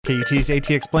KUT's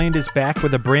AT Explained is back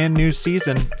with a brand new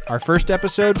season. Our first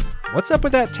episode, what's up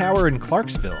with that tower in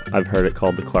Clarksville? I've heard it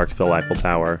called the Clarksville Eiffel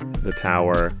Tower, the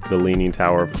tower, the Leaning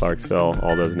Tower of Clarksville,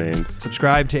 all those names.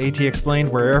 Subscribe to AT Explained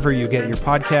wherever you get your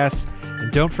podcasts.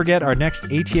 And don't forget our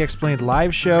next AT Explained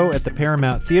live show at the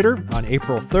Paramount Theater on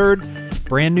April 3rd.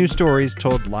 Brand new stories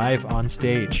told live on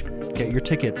stage. Get your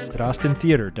tickets at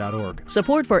austintheater.org.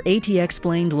 Support for AT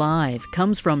Explained Live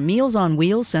comes from Meals on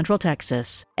Wheels Central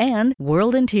Texas and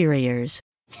World Interiors.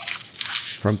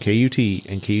 From KUT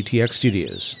and KUTX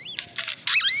Studios.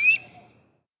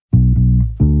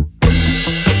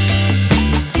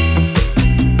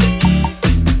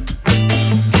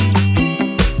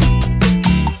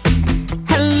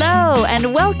 Hello,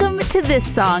 and welcome to This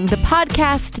Song, the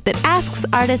podcast that asks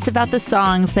artists about the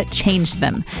songs that changed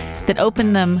them, that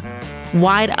opened them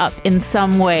wide up in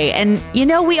some way. And, you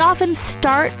know, we often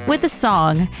start with a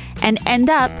song and end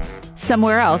up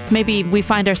somewhere else. Maybe we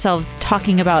find ourselves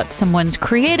talking about someone's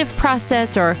creative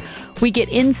process, or we get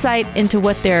insight into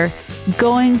what they're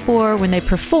going for when they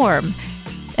perform.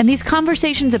 And these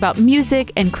conversations about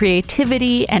music and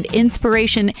creativity and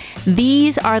inspiration,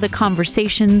 these are the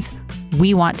conversations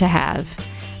we want to have.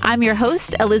 I'm your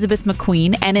host, Elizabeth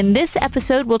McQueen, and in this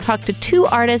episode, we'll talk to two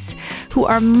artists who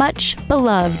are much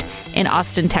beloved in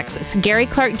Austin, Texas, Gary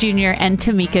Clark Jr. and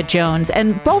Tameca Jones.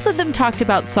 And both of them talked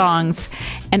about songs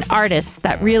and artists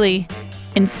that really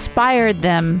inspired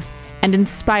them and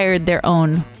inspired their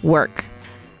own work.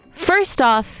 First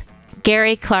off,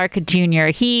 Gary Clark Jr.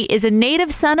 He is a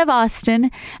native son of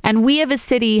Austin, and we of a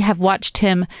city have watched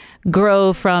him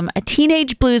grow from a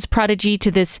teenage blues prodigy to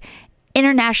this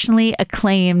internationally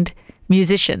acclaimed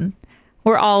musician.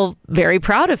 We're all very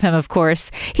proud of him, of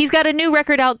course. He's got a new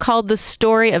record out called The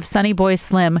Story of Sonny Boy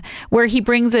Slim, where he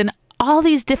brings in all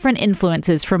these different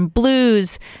influences, from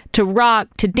blues to rock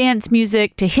to dance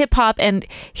music to hip hop. And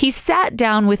he sat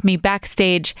down with me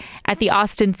backstage at the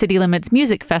Austin City Limits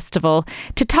Music Festival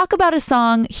to talk about a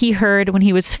song he heard when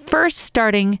he was first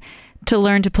starting to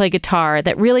learn to play guitar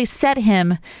that really set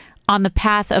him on the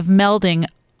path of melding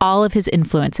all of his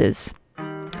influences.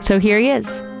 So here he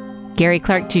is, Gary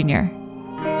Clark Jr.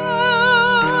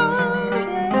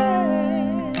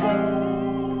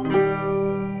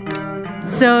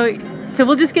 So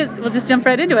we'll just jump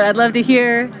right into it. I'd love to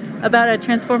hear about a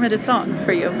transformative song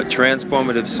for you. A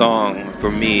transformative song for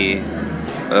me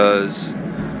is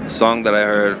a song that I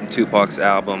heard from Tupac's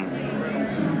album,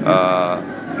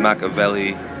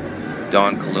 Machiavelli,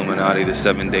 Don Illuminati, The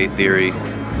 7-Day Theory.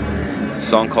 It's a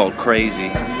song called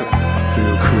Krazy. I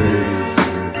feel crazy.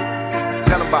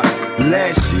 Tell about it.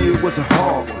 Last year was a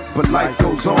hard one, but life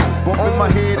goes on. Bumping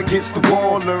my head against the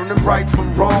wall, learning right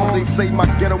from wrong. They say my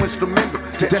ghetto instrumental,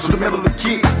 detrimental to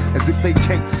kids, as if they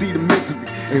can't see the misery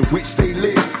in which they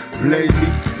live. Blame me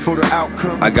for the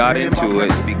outcome. I got into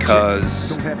it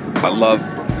because I love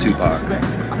Tupac.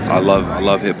 I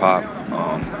love hip hop.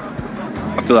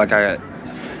 I feel like I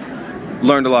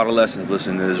learned a lot of lessons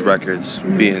listening to his records,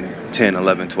 being 10,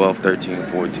 11, 12, 13,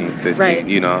 14, 15, right.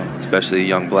 You know, especially a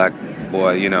young black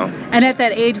boy, you know. And at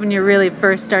that age when you're really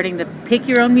first starting to pick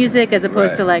your own music, as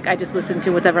opposed to like, I just listen to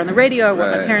whatever on the radio or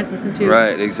what my parents listen to.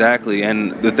 Right, exactly.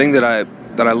 And the thing that I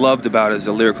loved about it is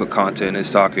the lyrical content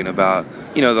is talking about,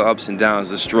 you know, the ups and downs,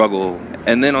 the struggle.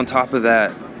 And then on top of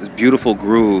that, this beautiful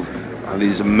groove,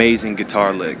 these amazing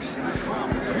guitar licks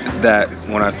that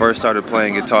when I first started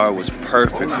playing guitar was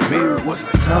perfect for me. Once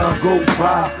the time goes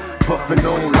by, puffing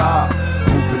on live,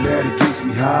 hoping that it gets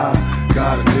me high.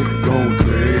 Got a nigga going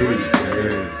crazy.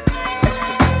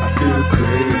 I feel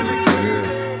crazy.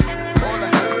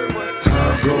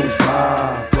 Time goes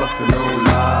by, puffing on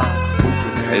live,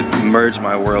 hoping that it merged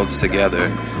my worlds together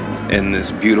in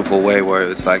this beautiful way where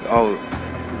it's like, oh,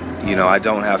 you know, I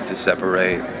don't have to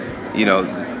separate, you know,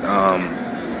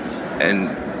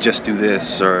 and just do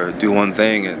this or do one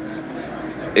thing.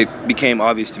 It became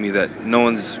obvious to me that no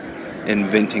one's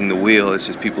inventing the wheel. It's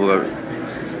just people are,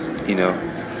 you know,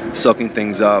 soaking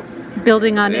things up,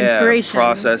 building on inspiration,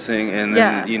 processing, and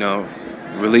then, you know,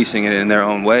 releasing it in their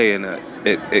own way. And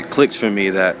it clicked for me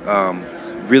that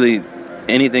really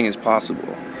anything is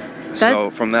possible.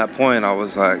 So from that point, I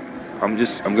was like, I'm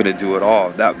going to do it all.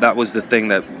 That was the thing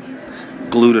that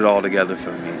glued it all together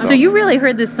for me. So you really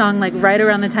heard this song like right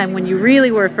around the time when you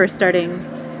really were first starting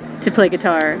to play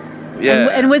guitar. Yeah.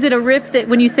 And was it a riff that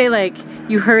when you say like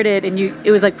you heard it and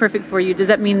it was like perfect for you, does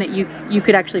that mean that you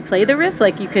could actually play the riff?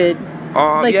 Like you could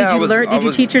did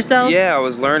you teach yourself? Yeah, I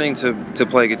was learning to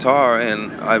play guitar,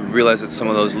 and I realized that some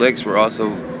of those licks were also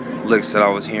licks that I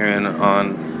was hearing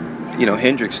on, you know,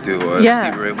 Hendrix do, or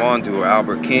Stevie Ray Vaughan do, or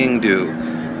Albert King do,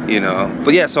 you know.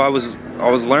 But yeah, so I was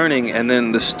was learning, and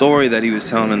then the story that he was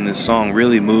telling in this song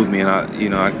really moved me, and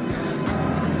I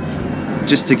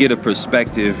just to get a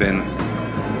perspective and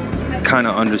kind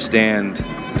of understand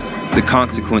the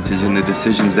consequences and the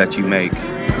decisions that you make.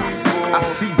 I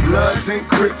see Bloods and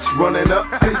Crips running up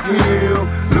the hill,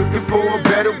 looking for a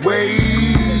better way.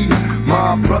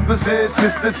 My brothers and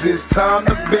sisters, it's time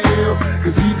to build,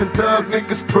 cause even thug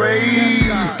niggas pray.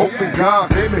 Open God,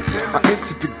 baby, I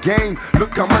entered the game,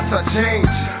 look how much I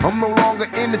changed. I'm no longer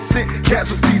innocent,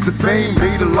 casualties of fame.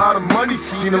 Made a lot of money,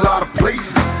 seen a lot of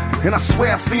places, and I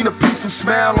swear I seen a peaceful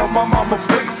smile on my mama's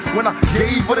face when I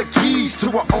gave her the keys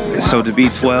to her own. So to be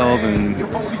 12 and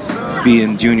be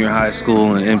in junior high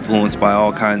school and influenced by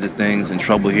all kinds of things, and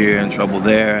trouble here and trouble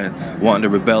there, and wanting to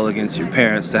rebel against your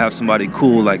parents, to have somebody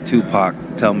cool like Tupac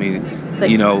tell me,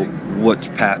 what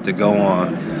path to go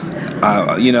on.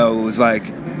 It was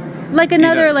like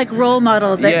another role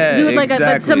model that you would exactly.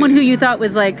 But someone who you thought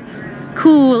was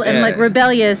cool and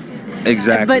rebellious.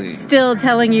 Exactly. But still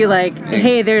telling you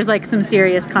hey, there's some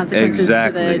serious consequences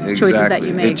to the choices that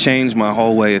you make. It changed my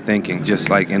whole way of thinking, just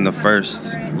in the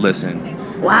first listen.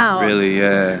 Wow. Really,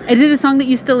 yeah. Is it a song that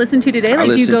you still listen to today?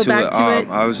 Do you go back to it?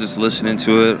 I was just listening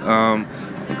to it a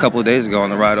couple of days ago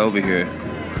on the ride over here.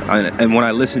 And when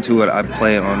I listen to it, I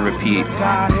play it on repeat.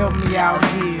 God help me out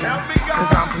here,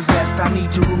 cause I'm possessed. I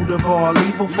need the root of all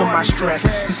evil for my stress.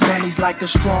 This money's like a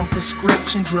strong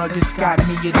prescription drug. It's got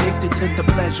me addicted to the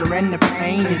pleasure and the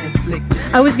pain it inflicted.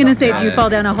 I was gonna say, do you fall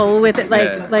down a hole with it,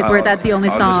 where that's the only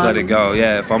song? I'll just let it go.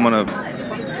 Yeah, if I'm on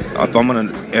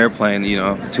an airplane,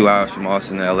 2 hours from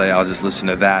Austin to LA, I'll just listen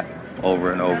to that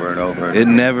over and over and over. It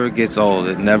never gets old.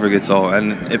 And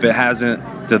if it hasn't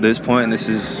to this point, and this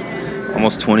is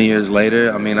almost 20 years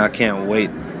later, I can't wait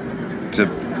to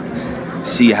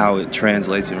see how it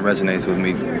translates and resonates with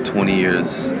me 20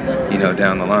 years,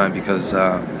 down the line, because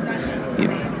the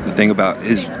thing about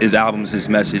his albums, his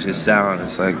message, his sound,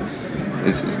 it's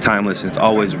timeless. It's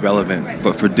always relevant,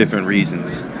 but for different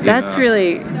reasons. That's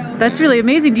really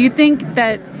amazing. Do you think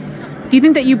that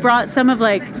you brought some of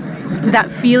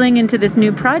that feeling into this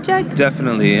new project?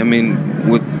 Definitely.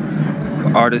 With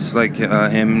artists like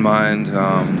him in mind,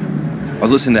 I was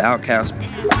listening to Outkast.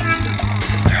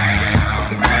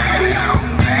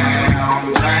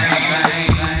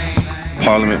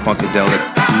 Parliament Funkadelic.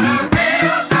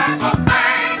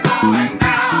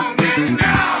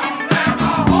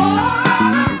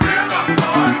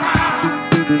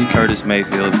 Curtis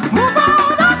Mayfield.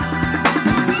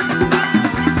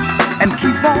 And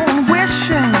keep on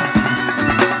wishing.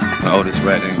 Otis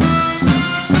Redding.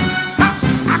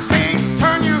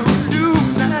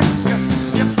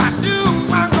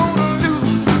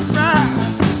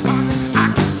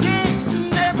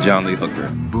 John Lee Hooker.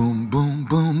 Boom, boom,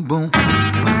 boom, boom.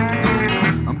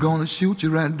 I'm gonna shoot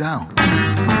you right down.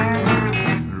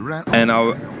 And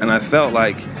I felt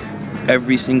like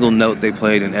every single note they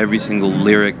played and every single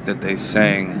lyric that they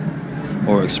sang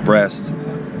or expressed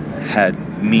had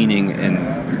meaning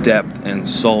and depth and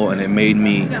soul, and it made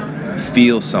me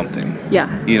feel something. Yeah.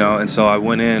 And so I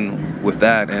went in with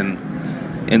that, and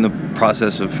in the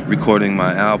process of recording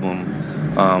my album,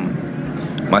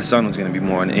 my son was going to be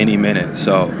born any minute,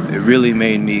 so it really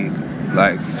made me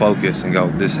focus and go,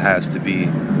 this has to be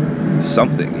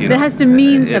something. It has to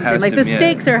mean something. The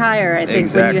stakes are higher, I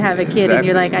think, when you have a kid and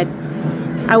you're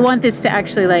I want this to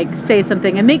actually say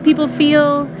something and make people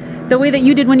feel the way that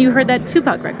you did when you heard that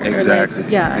Tupac record. Exactly.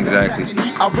 Exactly.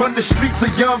 I run the streets, a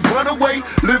young runaway,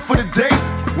 live for the day.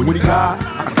 When he died,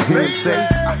 I can hear him say,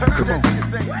 come on.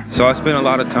 So I spent a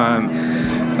lot of time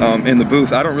in the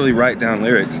booth. I don't really write down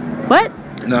lyrics. What?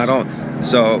 No, I don't.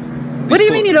 So. What do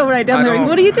you mean you don't write down lyrics?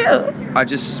 What do you do? I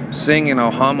just sing and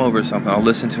I'll hum over something. I'll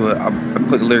listen to it. I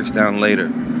put the lyrics down later.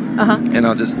 And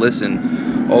I'll just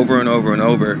listen over and over and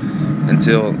over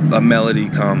until a melody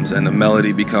comes, and the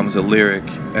melody becomes a lyric,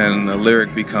 and the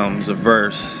lyric becomes a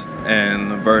verse,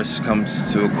 and the verse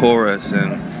comes to a chorus,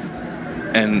 and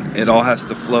it all has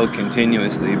to flow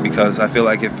continuously, because I feel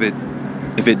like if it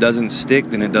doesn't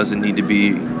stick, then it doesn't need to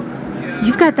be.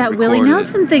 You've got that recorded. Willie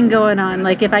Nelson thing going on,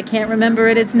 if I can't remember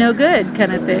it, it's no good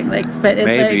kind of thing. But it's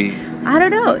maybe. I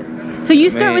don't know. So you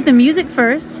start with the music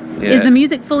first. Yeah. Is the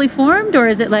music fully formed, or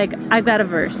is it I've got a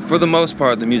verse? For the most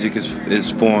part, the music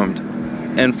is formed,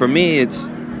 and for me, it's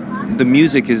the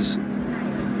music is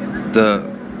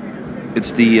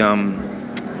it's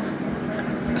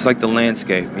like the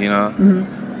landscape,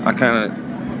 Mm-hmm. I kind of,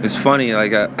 it's funny,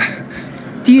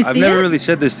 do you see I've never really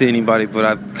said this to anybody, but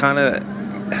I kind of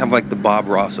have the Bob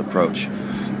Ross approach.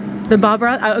 The Bob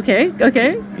Ross? Okay.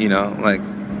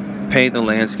 Paint the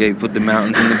landscape, put the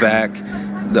mountains in the back,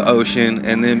 the ocean,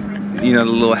 and then, the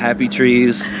little happy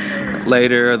trees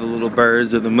later, or the little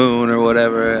birds, or the moon, or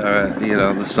whatever, or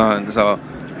the sun. So,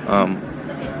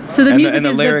 so the music and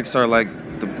the lyrics are like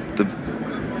the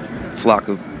flock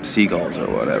of seagulls or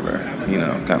whatever,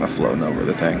 kind of floating over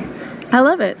the thing. I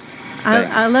love it.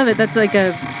 I love it.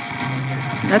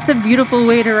 That's a beautiful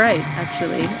way to write,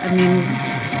 actually. I mean,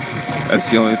 that's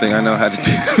the only thing I know how to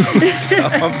do. So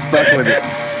I'm stuck with it.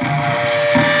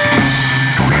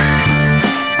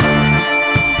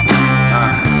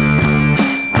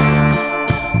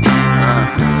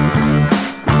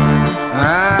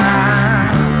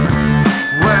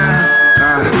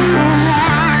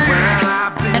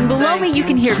 And below me, you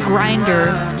can hear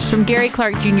Grinder from Gary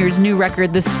Clark Jr.'s new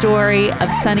record, The Story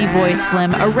of Sonny Boy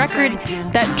Slim, a record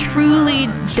that truly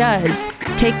does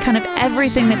take kind of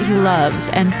everything that he loves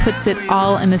and puts it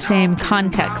all in the same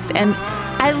context. And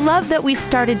I love that we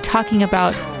started talking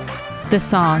about the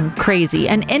song Krazy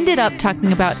and ended up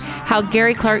talking about how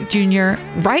Gary Clark Jr.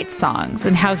 writes songs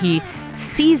and how he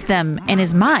sees them in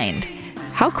his mind.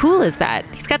 How cool is that?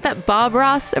 He's got that Bob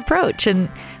Ross approach. And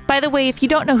by the way, if you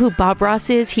don't know who Bob Ross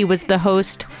is, he was the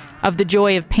host of The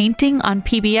Joy of Painting on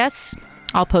PBS.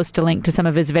 I'll post a link to some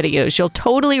of his videos. You'll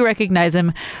totally recognize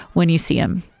him when you see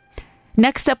him.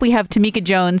 Next up, we have Tameca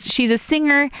Jones. She's a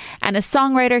singer and a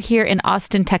songwriter here in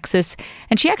Austin, Texas,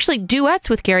 and she actually duets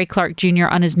with Gary Clark Jr.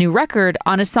 on his new record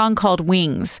on a song called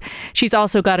Wings. She's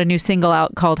also got a new single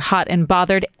out called Hot and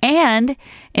Bothered, and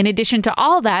in addition to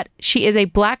all that, she is a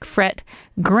Black Fret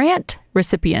grant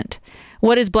recipient.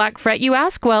 What is Black Fret, you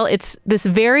ask? Well, it's this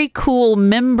very cool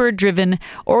member-driven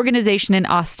organization in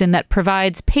Austin that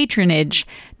provides patronage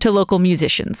to local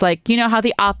musicians. Like, you know how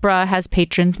the opera has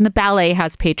patrons and the ballet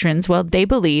has patrons? Well, they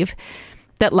believe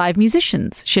that live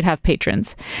musicians should have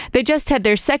patrons. They just had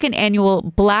their second annual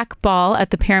Black Ball at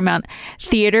the Paramount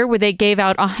Theater, where they gave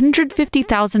out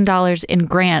 $150,000 in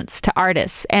grants to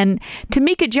artists. And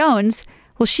Tameca Jones,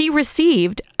 well, she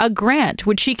received a grant,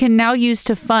 which she can now use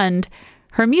to fund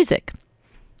her music.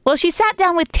 Well, she sat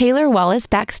down with Taylor Wallace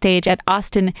backstage at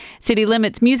Austin City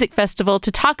Limits Music Festival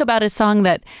to talk about a song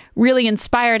that really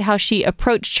inspired how she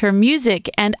approached her music.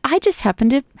 And I just happen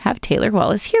to have Taylor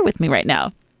Wallace here with me right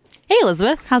now. Hey,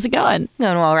 Elizabeth. How's it going?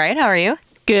 Going all right. How are you?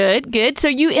 Good, good. So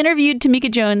you interviewed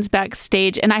Tameca Jones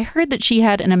backstage, and I heard that she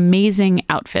had an amazing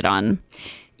outfit on.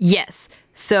 Yes.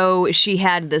 So she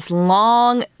had this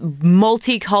long,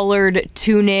 multicolored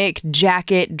tunic,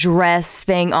 jacket, dress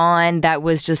thing on that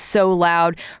was just so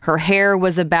loud. Her hair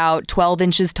was about 12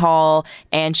 inches tall,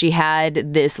 and she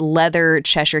had this leather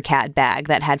Cheshire Cat bag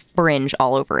that had fringe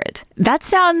all over it. That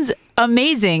sounds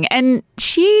amazing. And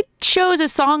she chose a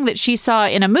song that she saw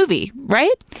in a movie,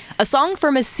 right? A song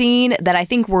from a scene that I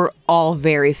think we're all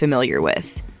very familiar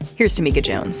with. Here's Tameca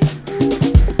Jones.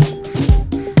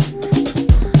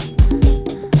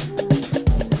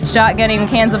 Shotgunning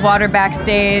cans of water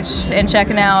backstage and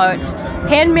checking out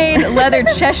handmade leather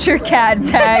Cheshire Cat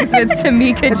bags with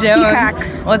Tameca Jones.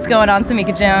 Peacocks. What's going on,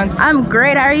 Tameca Jones? I'm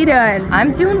great. How are you doing?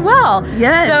 I'm doing well.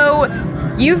 Yes. So,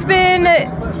 you've been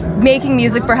making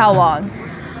music for how long?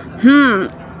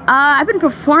 I've been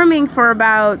performing for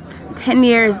about 10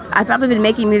 years. I've probably been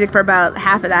making music for about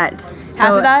half of that.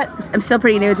 Half of that? I'm still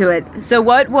pretty new to it. So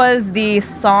what was the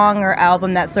song or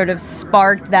album that sort of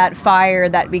sparked that fire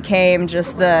that became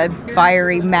just the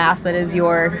fiery mass that is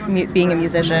your being a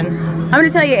musician? I'm going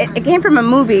to tell you, it came from a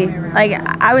movie. Like,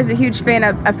 I was a huge fan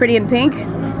of Pretty in Pink.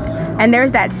 And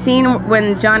there's that scene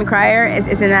when John Cryer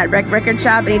is in that record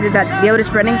shop and he does the Otis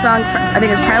Redding song, I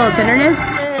think it's Little Tenderness.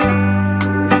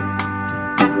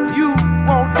 You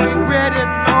won't regret it,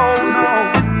 no.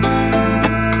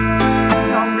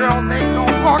 Young girls, they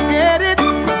don't forget it.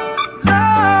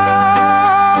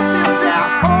 Love is their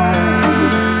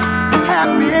home,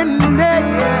 happiness,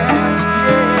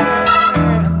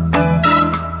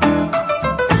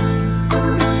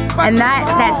 yeah. And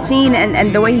that scene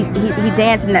and the way he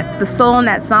danced and that the soul in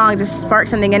that song just sparked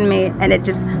something in me, and it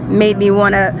just made me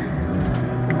want to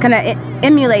kind of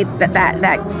emulate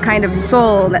that kind of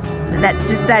soul, that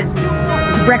just that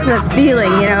reckless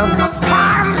feeling, you know.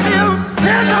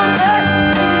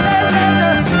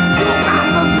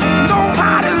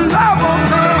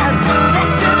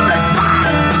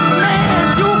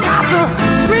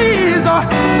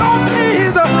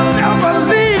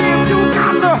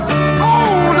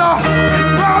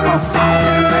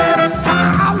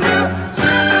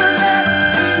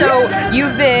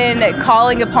 You've been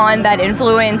calling upon that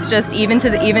influence just even to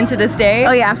this day?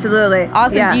 Oh yeah, absolutely.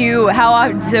 Awesome. Yeah.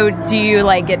 Do you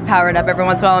like get powered up every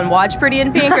once in a while and watch Pretty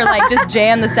in Pink, or like just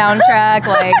jam the soundtrack?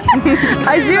 Like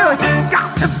I do.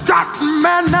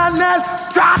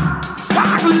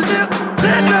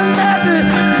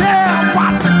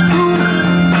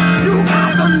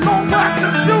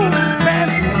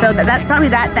 So that probably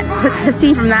the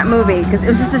scene from that movie, because it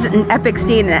was just such an epic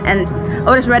scene, and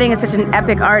Otis Redding is such an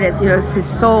epic artist. You know, it's his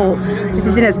soul, it's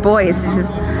just in his voice.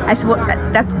 That's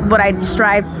what I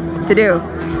strive to do.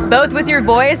 Both with your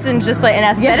voice and just like and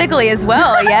aesthetically as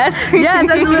well, yes? Yes,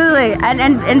 absolutely.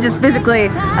 And just physically,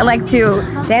 I like to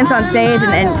dance on stage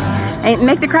and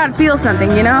make the crowd feel something,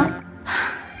 you know?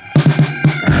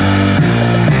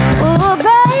 Oh,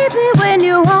 baby, when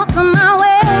you walk on my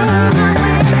way,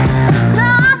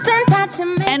 something that you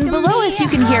make. And below us, you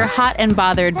can hear Hot and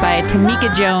Bothered by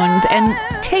Tameca Jones. And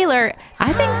Taylor,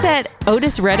 I think that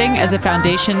Otis Redding as a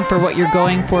foundation for what you're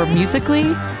going for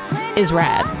musically is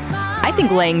rad. I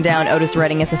think laying down Otis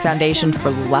Redding as a foundation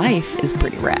for life is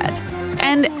pretty rad.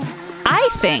 And I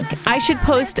think I should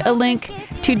post a link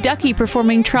to Ducky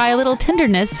performing Try a Little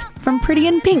Tenderness from Pretty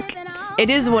in Pink. It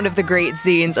is one of the great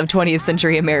scenes of 20th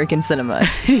century American cinema.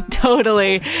 It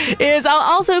totally is. I'll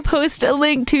also post a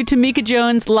link to Tameca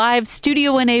Jones' live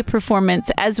Studio 1A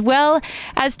performance, as well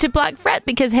as to Black Fret,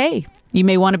 because, hey, you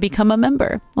may want to become a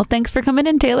member. Well, thanks for coming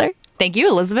in, Taylor. Thank you,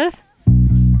 Elizabeth.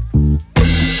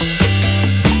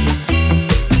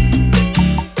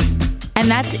 And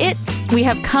that's it. We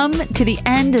have come to the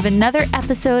end of another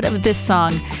episode of This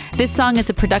Song. This Song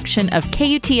is a production of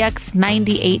KUTX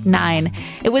 98.9.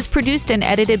 It was produced and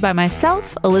edited by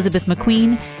myself, Elizabeth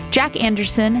McQueen, Jack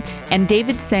Anderson, and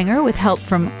David Sanger with help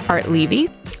from Art Levy.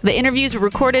 The interviews were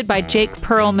recorded by Jake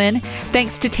Perlman.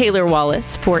 Thanks to Taylor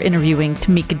Wallace for interviewing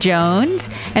Tameca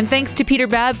Jones. And thanks to Peter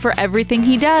Babb for everything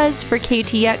he does for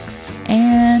KUTX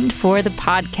and for the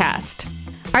podcast.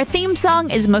 Our theme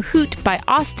song is Mahout by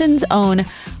Austin's own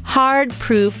Hard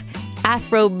Proof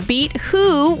Afrobeat,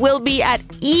 who will be at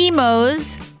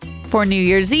Emo's for New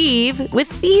Year's Eve with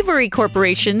Thievery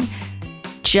Corporation,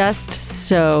 just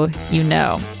so you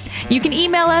know. You can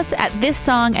email us at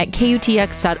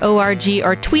thissong@kutx.org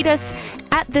or tweet us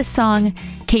at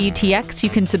thissongkutx. You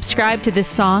can subscribe to This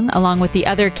Song along with the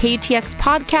other KUTX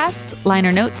podcasts,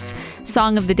 liner notes,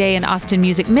 Song of the Day, and Austin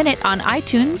Music Minute on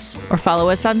iTunes, or follow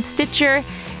us on Stitcher.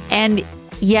 And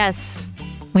yes,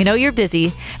 we know you're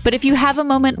busy, but if you have a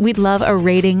moment, we'd love a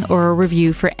rating or a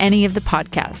review for any of the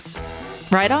podcasts.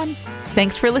 Right on.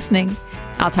 Thanks for listening.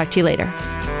 I'll talk to you later.